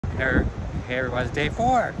Here was day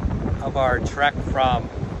 4 of our trek from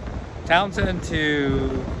Townsend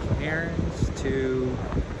to Cairns to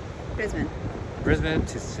Brisbane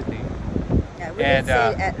to Sydney. Yeah, we did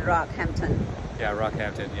stay at Rockhampton. Yeah,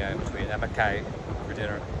 Rockhampton, yeah, in between Amakai for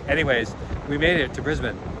dinner. Anyways, we made it to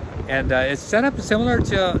Brisbane. And it's set up similar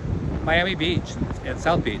to Miami Beach and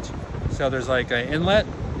South Beach. So there's like an inlet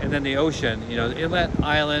and then the ocean, you know, the inlet,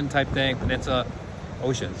 island type thing, peninsula,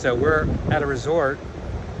 ocean. So we're at a resort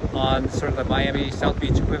on sort of the Miami South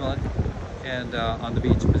Beach equivalent. And on the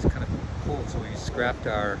beach, it was kind of cool. So we scrapped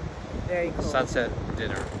our sunset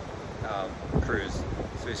dinner cruise.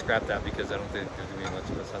 So we scrapped that because I don't think there's gonna be much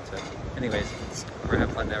of a sunset. Anyways, we're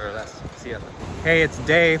having fun nevertheless. See ya. Hey, it's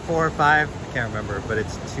day 4 or 5. I can't remember, but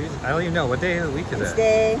it's Tuesday. I don't even know. What day of the week is it?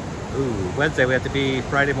 Wednesday. Ooh, Wednesday. We have to be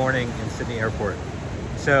Friday morning in Sydney Airport.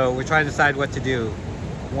 So we're trying to decide what to do.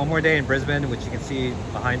 One more day in Brisbane, which you can see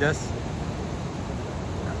behind us.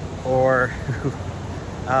 Or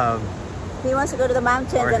he wants to go to the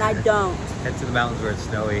mountains and I don't. Head to the mountains where it's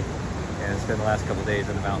snowy and spend the last couple days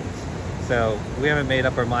in the mountains. So we haven't made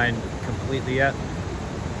up our mind completely yet.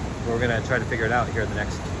 We're gonna try to figure it out here in the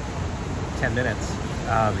next 10 minutes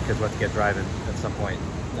because we'll have to get driving at some point.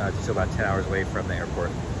 Just about 10 hours away from the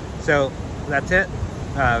airport. So that's it.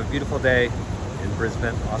 Beautiful day in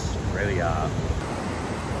Brisbane, Australia.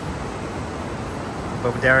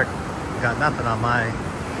 But with Derek, got nothing on my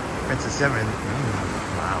Princess 7.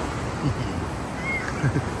 Wow.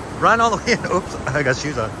 Run all the way in. Oops, I got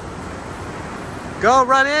shoes on. Go,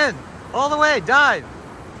 run in. All the way, dive.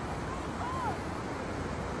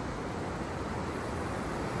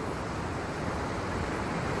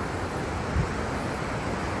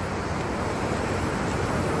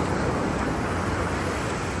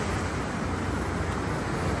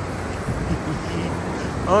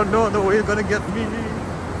 Oh no, the wave's gonna get me.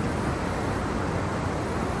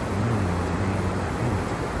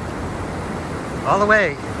 All the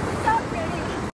way.